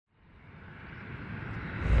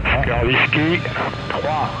Cœur whisky. 3,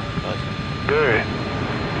 2,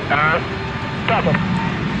 1, stop.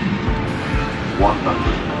 100,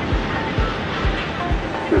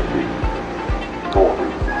 50, 40,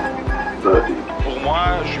 30. Pour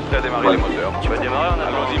moi, je suis prêt à démarrer les moteurs. Tu vas démarrer en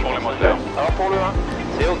attendant? Allons-y pour les moteurs. Alors pour le 1.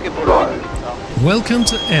 C'est OK pour le 1. Welcome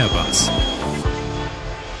to Airbus.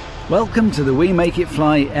 Welcome to the We Make It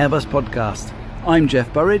Fly Airbus podcast. I'm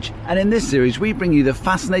Jeff Burridge, and in this series we bring you the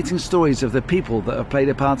fascinating stories of the people that have played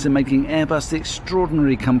a part in making Airbus the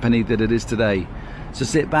extraordinary company that it is today. So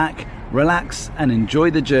sit back, relax and enjoy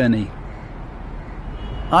the journey.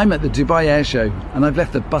 I'm at the Dubai Air Show, and I've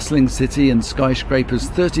left the bustling city and skyscrapers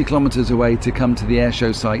 30 kilometres away to come to the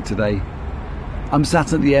airshow site today. I'm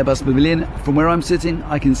sat at the Airbus Pavilion. From where I'm sitting,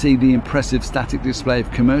 I can see the impressive static display of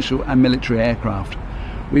commercial and military aircraft.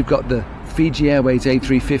 We've got the Fiji Airways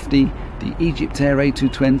A350, the Egypt Air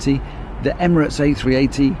A220, the Emirates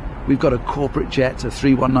A380, we've got a corporate jet, a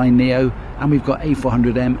 319neo, and we've got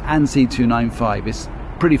A400M and C295. It's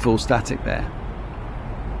pretty full static there.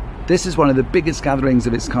 This is one of the biggest gatherings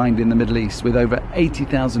of its kind in the Middle East, with over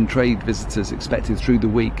 80,000 trade visitors expected through the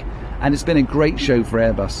week, and it's been a great show for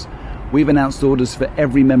Airbus. We've announced orders for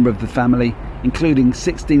every member of the family, including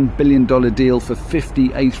 $16 billion deal for 50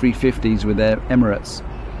 A350s with Emirates.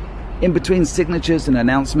 In between signatures and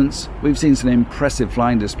announcements, we've seen some impressive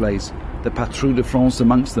flying displays, the Patrouille de France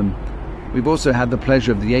amongst them. We've also had the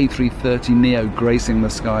pleasure of the A330neo gracing the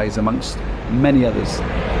skies amongst many others.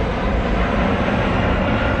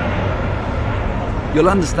 You'll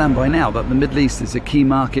understand by now that the Middle East is a key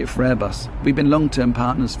market for Airbus. We've been long-term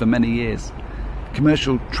partners for many years.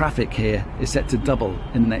 Commercial traffic here is set to double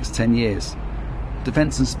in the next 10 years.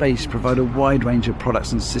 Defence and Space provide a wide range of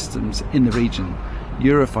products and systems in the region.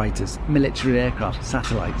 Eurofighters, military aircraft,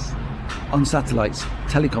 satellites. On satellites,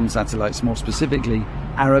 telecom satellites more specifically,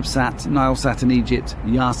 Arabsat, Nilesat in Egypt,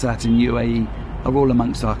 Yarsat in UAE are all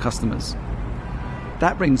amongst our customers.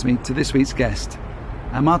 That brings me to this week's guest.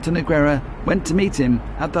 Martin Aguirre went to meet him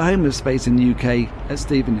at the home of space in the UK at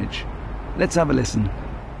Stevenage. Let's have a listen.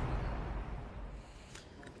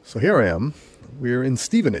 So here I am. We're in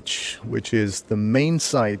Stevenage, which is the main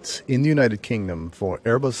site in the United Kingdom for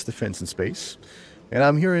Airbus Defence and Space. And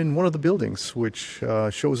I'm here in one of the buildings, which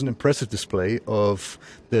shows an impressive display of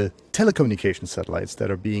the telecommunications satellites that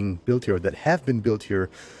are being built here, that have been built here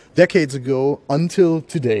decades ago until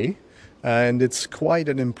today. And it's quite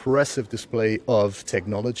an impressive display of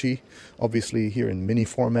technology, obviously here in mini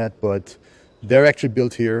format, but they're actually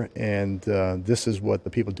built here, and this is what the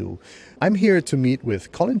people do. I'm here to meet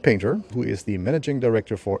with Colin Paynter, who is the Managing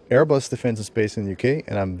Director for Airbus Defence and Space in the UK,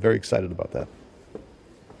 and I'm very excited about that.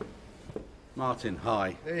 Martin,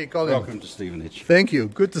 hi. Hey, Colin. Welcome to Stevenage. Thank you.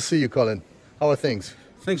 Good to see you, Colin. How are things?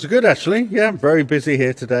 Things are good, actually. Yeah, very busy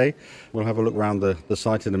here today. We'll have a look around the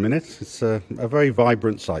site in a minute. It's a very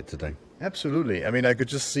vibrant site today. Absolutely. I mean, I could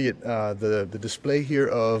just see it, the display here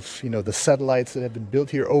of, the satellites that have been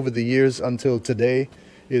built here over the years until today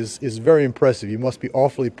is very impressive. You must be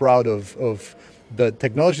awfully proud of the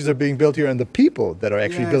technologies that are being built here and the people that are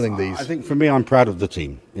actually building these. I think for me, I'm proud of the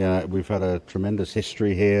team. Yeah, we've had a tremendous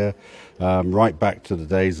history here, right back to the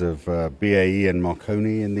days of BAE and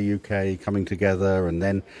Marconi in the UK coming together, and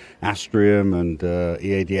then Astrium and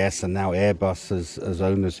EADS, and now Airbus as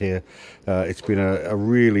owners here. It's been a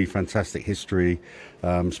really fantastic history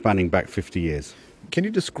spanning back 50 years. Can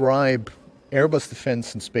you describe Airbus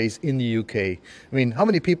Defence and Space in the UK? I mean, how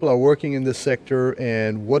many people are working in this sector,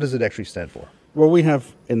 and what does it actually stand for? Well, we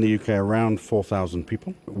have in the UK around 4,000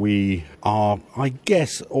 people. We are, I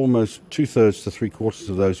guess, almost 2/3 to 3/4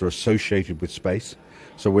 of those are associated with space.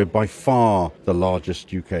 So we're by far the largest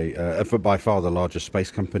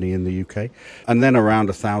space company in the UK. And then around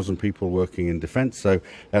 1,000 people working in defence.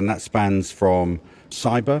 And that spans from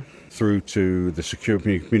cyber through to the secure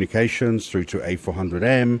communications, through to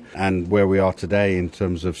A400M, and where we are today in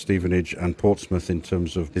terms of Stevenage and Portsmouth in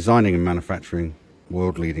terms of designing and manufacturing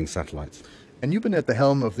world-leading satellites. And you've been at the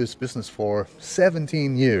helm of this business for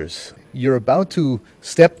 17 years. You're about to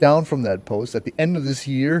step down from that post at the end of this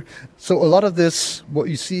year. So a lot of this, what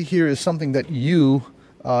you see here, is something that you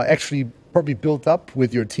actually probably built up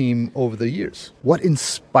with your team over the years. What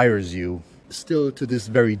inspires you still to this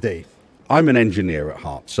very day? I'm an engineer at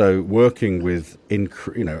heart, so working with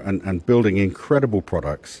and building incredible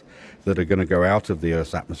products that are going to go out of the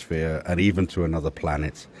Earth's atmosphere and even to another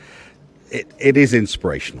planet. It is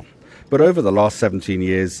inspirational. But over the last 17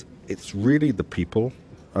 years, it's really the people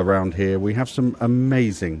around here. We have some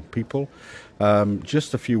amazing people.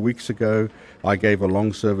 Just a few weeks ago, I gave a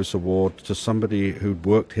long service award to somebody who'd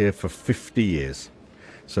worked here for 50 years.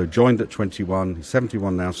 So joined at 21, he's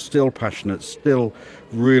 71 now, still passionate, still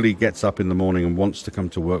really gets up in the morning and wants to come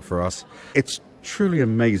to work for us. It's truly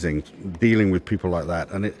amazing dealing with people like that,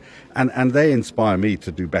 and they inspire me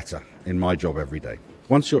to do better in my job every day.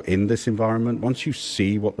 Once you're in this environment, once you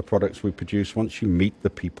see what the products we produce, once you meet the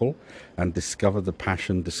people and discover the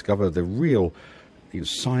passion, discover the real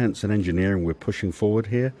science and engineering we're pushing forward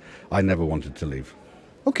here, I never wanted to leave.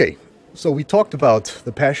 Okay, so we talked about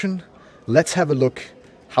the passion. Let's have a look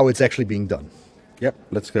how it's actually being done. Yep,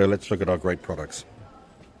 let's go. Let's look at our great products.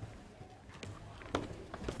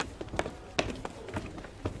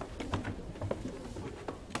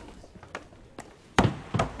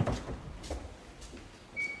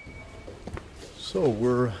 So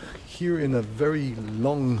we're here in a very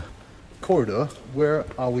long corridor. Where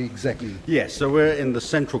are we exactly? Yes, so we're in the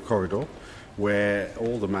central corridor where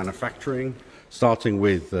all the manufacturing, starting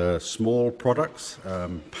with small products,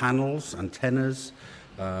 panels, antennas,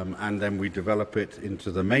 and then we develop it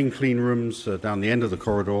into the main clean rooms down the end of the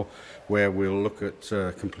corridor where we'll look at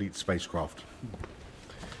complete spacecraft.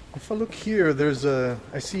 If I look here,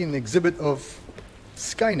 I see an exhibit of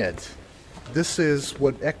Skynet. This is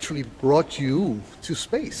what actually brought you to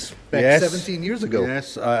space back 17 years ago.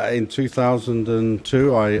 Yes, in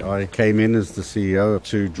 2002 I came in as the CEO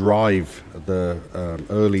to drive the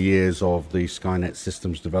early years of the Skynet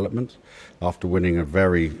systems development after winning a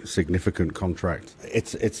very significant contract.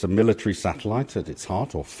 It's a military satellite at its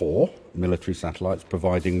heart, or 4 military satellites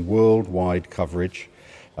providing worldwide coverage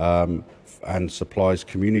and supplies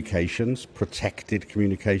communications, protected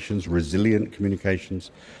communications, resilient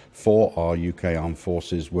communications for our UK armed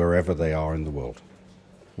forces wherever they are in the world.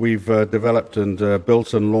 We've developed and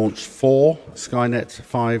built and launched 4 Skynet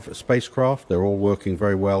 5 spacecraft. They're all working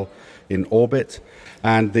very well in orbit.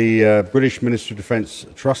 And the British Ministry of Defence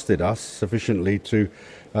trusted us sufficiently to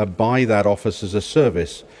buy that office as a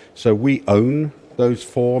service. So we own those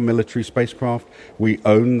 4 military spacecraft. We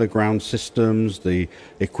own the ground systems, the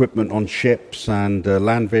equipment on ships and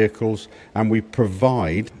land vehicles, and we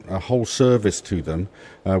provide a whole service to them.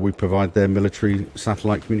 We provide their military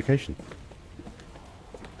satellite communication.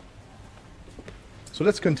 So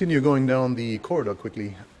let's continue going down the corridor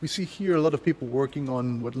quickly. We see here a lot of people working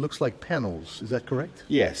on what looks like panels. Is that correct?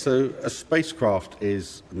 Yeah, so a spacecraft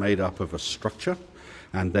is made up of a structure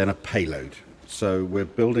and then a payload. So we're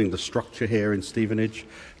building the structure here in Stevenage.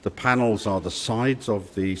 The panels are the sides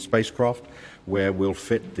of the spacecraft where we'll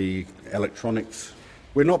fit the electronics.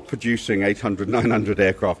 We're not producing 800, 900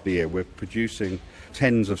 aircraft a year. We're producing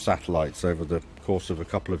tens of satellites over the course of a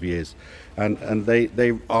couple of years. And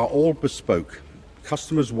they are all bespoke.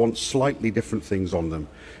 Customers want slightly different things on them.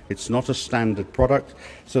 It's not a standard product.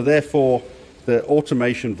 So therefore, the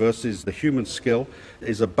automation versus the human skill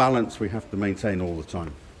is a balance we have to maintain all the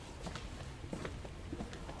time.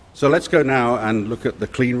 So let's go now and look at the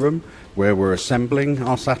clean room where we're assembling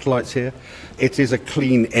our satellites here. It is a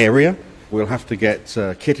clean area. We'll have to get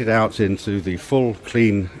kitted out into the full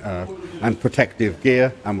clean and protective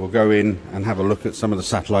gear, and we'll go in and have a look at some of the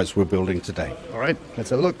satellites we're building today. All right,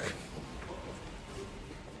 let's have a look.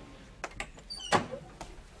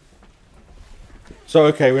 So,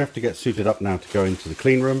 okay, we have to get suited up now to go into the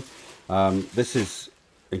clean room. This is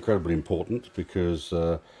incredibly important because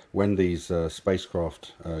when these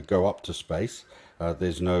spacecraft go up to space,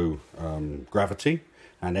 there's no gravity,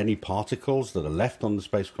 and any particles that are left on the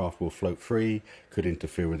spacecraft will float free, could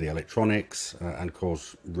interfere with the electronics, and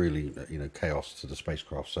cause really chaos to the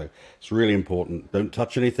spacecraft. So it's really important. Don't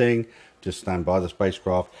touch anything, just stand by the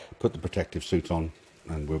spacecraft, put the protective suit on,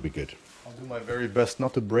 and we'll be good. I'll do my very best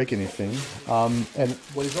not to break anything. And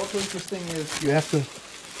what is also interesting is you have to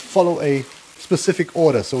follow a specific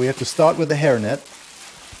order. So we have to start with the hairnet.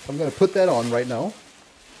 I'm going to put that on right now.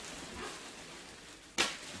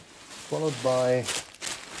 Followed by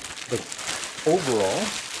the overall.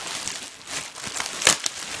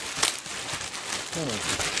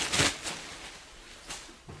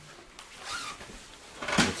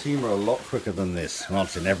 The team are a lot quicker than this,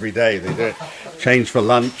 Martin. Every day they do it. Change for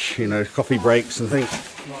lunch, coffee breaks and things.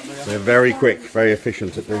 They're very quick, very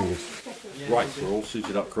efficient at doing this. Right, we're all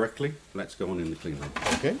suited up correctly. Let's go on in the clean room.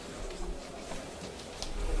 Okay.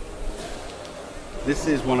 This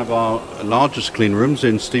is one of our largest clean rooms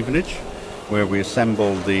in Stevenage, where we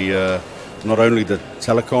assemble the not only the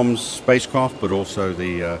telecoms spacecraft, but also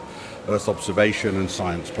the Earth observation and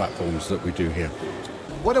science platforms that we do here.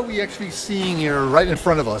 What are we actually seeing here right in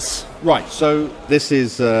front of us? Right, so this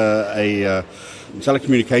is a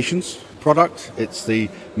telecommunications product. It's the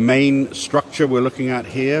main structure we're looking at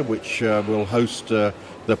here, which will host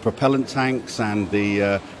the propellant tanks and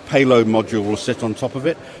the payload module will sit on top of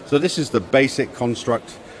it. So this is the basic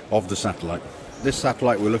construct of the satellite. This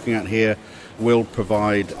satellite we're looking at here will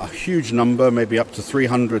provide a huge number, maybe up to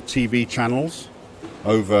 300 TV channels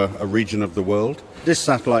over a region of the world. This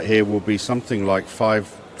satellite here will be something like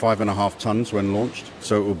 5.5 tons when launched,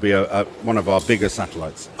 so it will be one of our bigger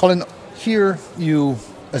satellites. Colin, here you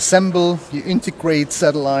assemble, you integrate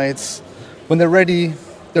satellites. When they're ready,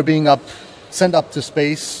 they're being sent up to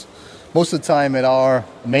space, most of the time at our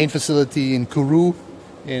main facility in Kourou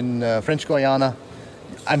in French Guiana.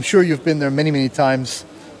 I'm sure you've been there many, many times.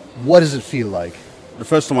 What does it feel like? The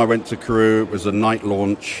first time I went to Kourou, it was a night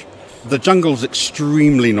launch. The jungle's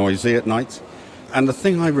extremely noisy at night. And the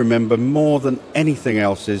thing I remember more than anything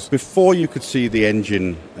else is before you could see the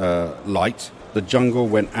engine light, the jungle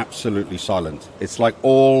went absolutely silent. It's like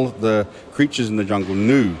all the creatures in the jungle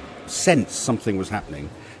sensed something was happening,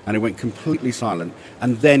 and it went completely silent.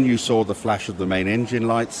 And then you saw the flash of the main engine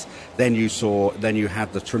lights. Then you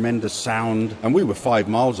had the tremendous sound, and we were 5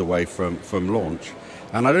 miles away from launch.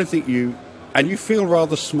 And I don't think you feel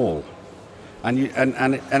rather small, and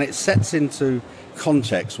it sets into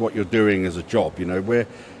context what you're doing as a job. Where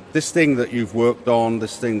this thing that you've worked on,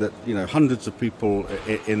 this thing that hundreds of people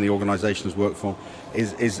in the organisation has worked for,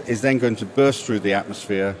 is then going to burst through the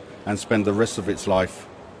atmosphere and spend the rest of its life,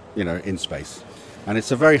 in space. And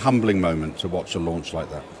it's a very humbling moment to watch a launch like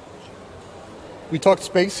that. We talked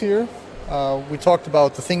space here. We talked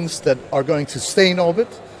about the things that are going to stay in orbit.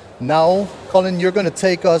 Now, Colin, you're going to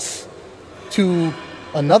take us to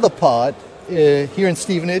another part here in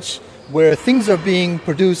Stevenage where things are being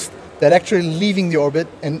produced that are actually leaving the orbit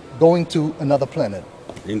and going to another planet.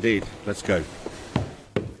 Indeed. Let's go.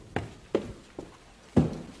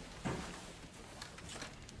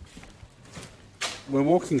 We're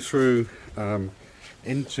walking through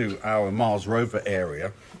into our Mars Rover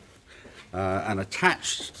area, and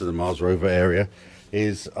attached to the Mars Rover area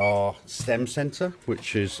is our STEM Centre,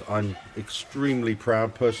 which I'm extremely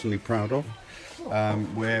personally proud of,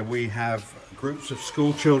 where we have groups of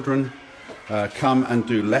school children come and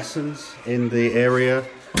do lessons in the area,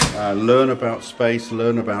 learn about space,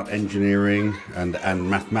 learn about engineering and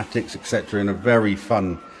mathematics, etc., in a very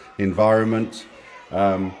fun environment.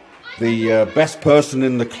 The best person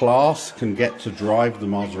in the class can get to drive the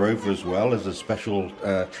Mars Rover as well as a special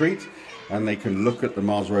treat, and they can look at the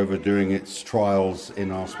Mars Rover doing its trials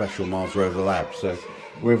in our special Mars Rover lab. So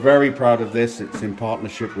we're very proud of this. It's in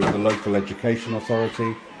partnership with the local education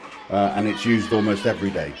authority, and it's used almost every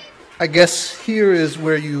day. I guess here is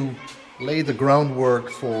where you lay the groundwork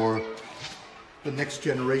for the next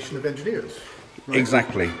generation of engineers. Right?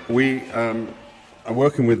 Exactly. We are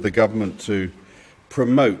working with the government to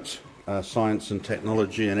promote science and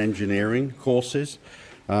technology and engineering courses,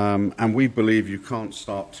 and we believe you can't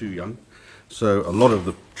start too young. So a lot of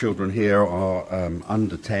the children here are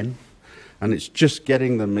under 10, and it's just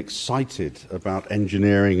getting them excited about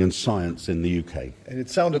engineering and science in the UK. And it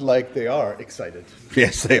sounded like they are excited.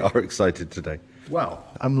 Yes, they are excited today. Wow.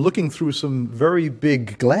 I'm looking through some very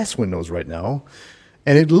big glass windows right now,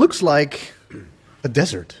 and it looks like a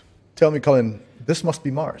desert. Tell me, Colin, this must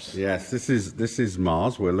be Mars. Yes, this is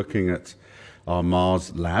Mars. We're looking at our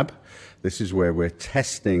Mars lab. This is where we're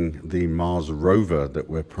testing the Mars Rover that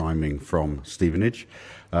we're priming from Stevenage,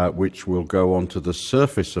 which will go onto the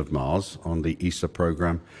surface of Mars on the ESA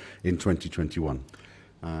program in 2021.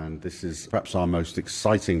 And this is perhaps our most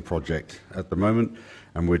exciting project at the moment,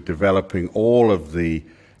 and we're developing all of the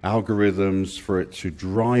algorithms for it to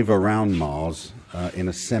drive around Mars in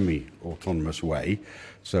a semi-autonomous way,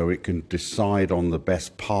 so it can decide on the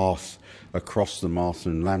best path across the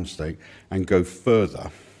Martian landscape and go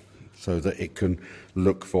further, so that it can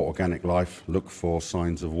look for organic life, look for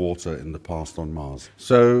signs of water in the past on Mars.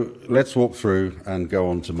 So let's walk through and go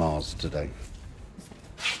on to Mars today.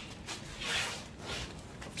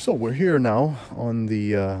 So we're here now on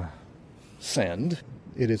the sand.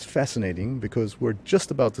 It is fascinating because we're just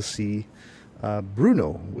about to see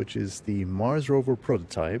Bruno, which is the Mars Rover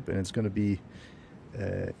prototype, and it's going to be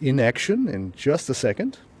in action in just a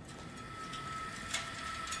second.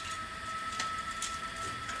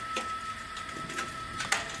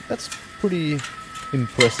 That's pretty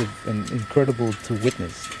impressive and incredible to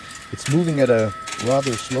witness. It's moving at a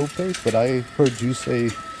rather slow pace, but I heard you say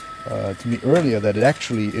to me earlier that it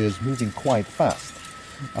actually is moving quite fast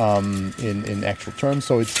in actual terms.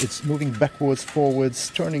 So it's moving backwards, forwards,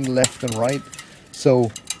 turning left and right.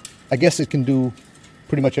 So I guess it can do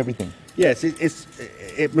pretty much everything. Yes,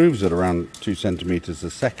 it moves at around 2 centimeters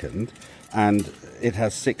a second, and it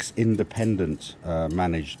has 6 independent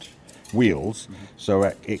managed wheels, so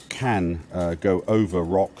it can go over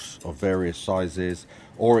rocks of various sizes,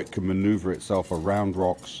 or it can maneuver itself around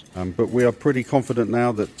rocks. But we are pretty confident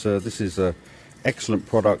now that this is an excellent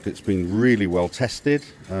product. It's been really well tested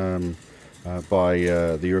by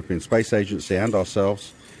the European Space Agency and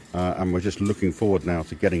ourselves, and we're just looking forward now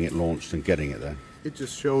to getting it launched and getting it there. It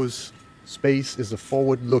just shows space is a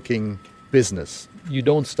forward-looking business. You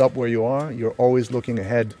don't stop where you are. You're always looking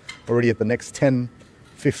ahead already at the next 10,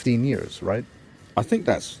 15 years, right? I think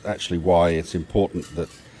that's actually why it's important that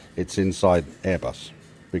it's inside Airbus,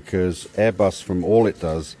 because Airbus, from all it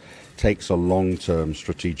does, takes a long-term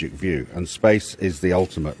strategic view, and space is the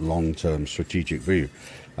ultimate long-term strategic view.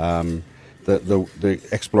 The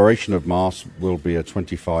exploration of Mars will be a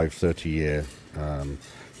 25, 30-year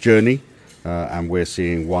journey, and we're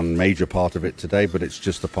seeing one major part of it today, but it's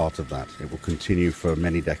just a part of that. It will continue for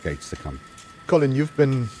many decades to come. Colin, you've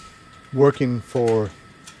been working for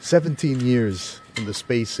 17 years in the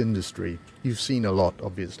space industry. You've seen a lot,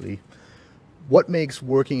 obviously. What makes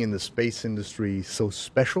working in the space industry so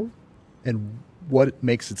special, and what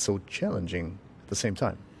makes it so challenging at the same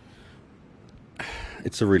time?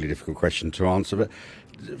 It's a really difficult question to answer, but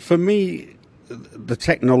for me, the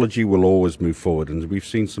technology will always move forward, and we've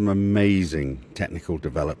seen some amazing technical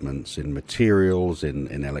developments in materials,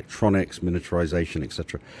 in electronics, miniaturization,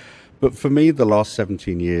 etc. But for me, the last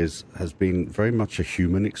 17 years has been very much a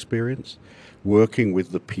human experience, working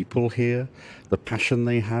with the people here, the passion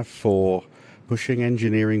they have for pushing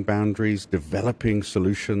engineering boundaries, developing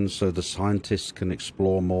solutions so the scientists can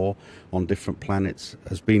explore more on different planets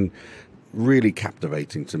has been really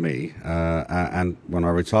captivating to me. And when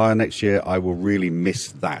I retire next year, I will really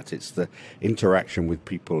miss that. It's the interaction with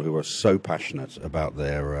people who are so passionate about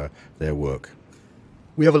their work.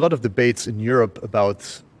 We have a lot of debates in Europe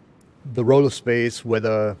about the role of space,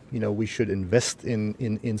 whether we should invest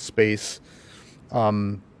in space.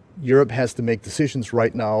 Europe has to make decisions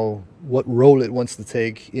right now what role it wants to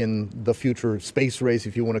take in the future space race,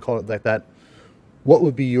 if you want to call it like that. What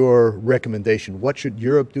would be your recommendation? What should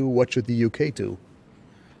Europe do? What should the UK do?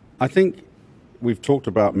 I think we've talked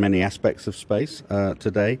about many aspects of space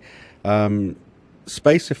today.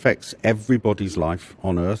 Space affects everybody's life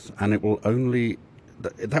on Earth, and it will only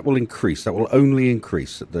increase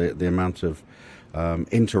the amount of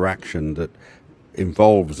interaction that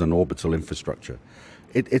involves an orbital infrastructure.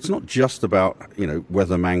 It's not just about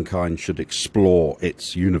whether mankind should explore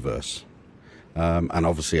its universe. And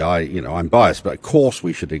obviously, I'm biased, but of course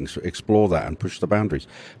we should explore that and push the boundaries.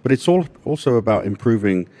 But it's also about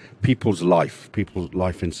improving people's life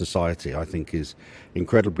in society. I think is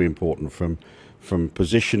incredibly important from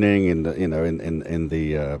positioning in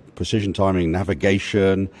the precision timing,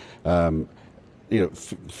 navigation.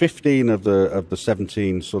 15 of the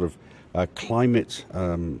 17 sort of climate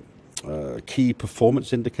key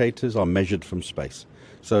performance indicators are measured from space.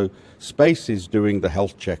 So space is doing the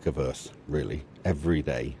health check of Earth, really, every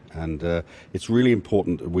day. And it's really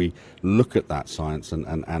important that we look at that science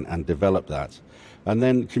and develop that. And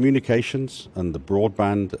then communications and the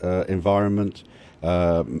broadband environment,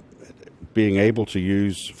 being able to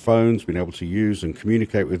use phones, being able to use and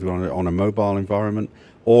communicate with on a mobile environment,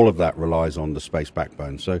 all of that relies on the space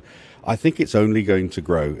backbone. So I think it's only going to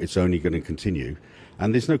grow. It's only going to continue.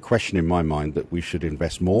 And there's no question in my mind that we should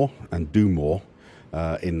invest more and do more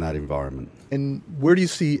in that environment. And where do you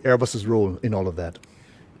see Airbus's role in all of that?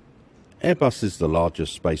 Airbus is the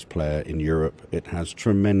largest space player in Europe. It has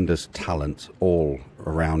tremendous talent all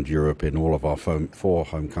around Europe in all of our 4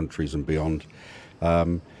 home countries and beyond.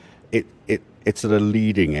 It's at a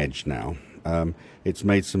leading edge now. It's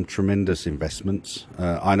made some tremendous investments.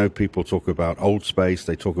 I know people talk about old space,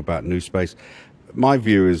 they talk about new space. My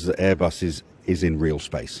view is that Airbus is in real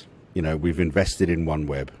space. We've invested in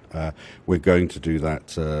OneWeb. We're going to do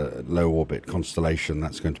that low orbit constellation.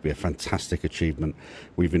 That's going to be a fantastic achievement.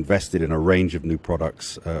 We've invested in a range of new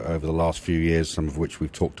products over the last few years, some of which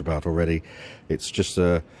we've talked about already. It's just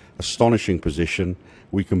an astonishing position.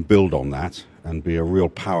 We can build on that and be a real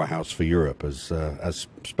powerhouse for Europe as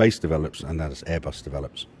space develops and as Airbus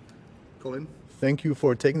develops. Colin, thank you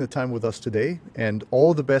for taking the time with us today, and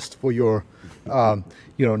all the best for your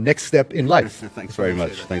next step in life. Thanks very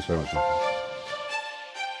much. Thanks very much.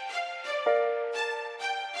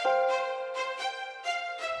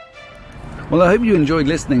 Well, I hope you enjoyed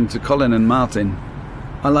listening to Colin and Martin.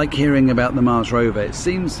 I like hearing about the Mars Rover. It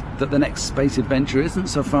seems that the next space adventure isn't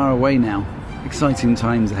so far away now. Exciting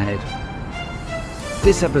times ahead.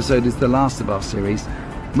 This episode is the last of our series.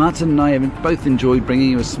 Martin and I have both enjoyed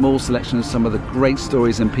bringing you a small selection of some of the great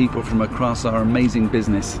stories and people from across our amazing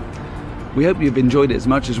business. We hope you've enjoyed it as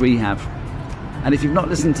much as we have. And if you've not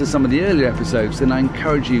listened to some of the earlier episodes, then I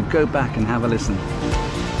encourage you, go back and have a listen.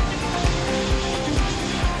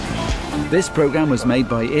 This programme was made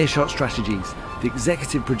by Earshot Strategies. The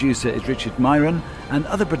executive producer is Richard Myron, and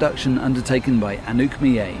other production undertaken by Anouk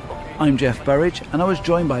Millet. I'm Jeff Burridge, and I was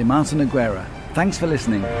joined by Martin Aguera. Thanks for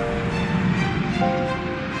listening.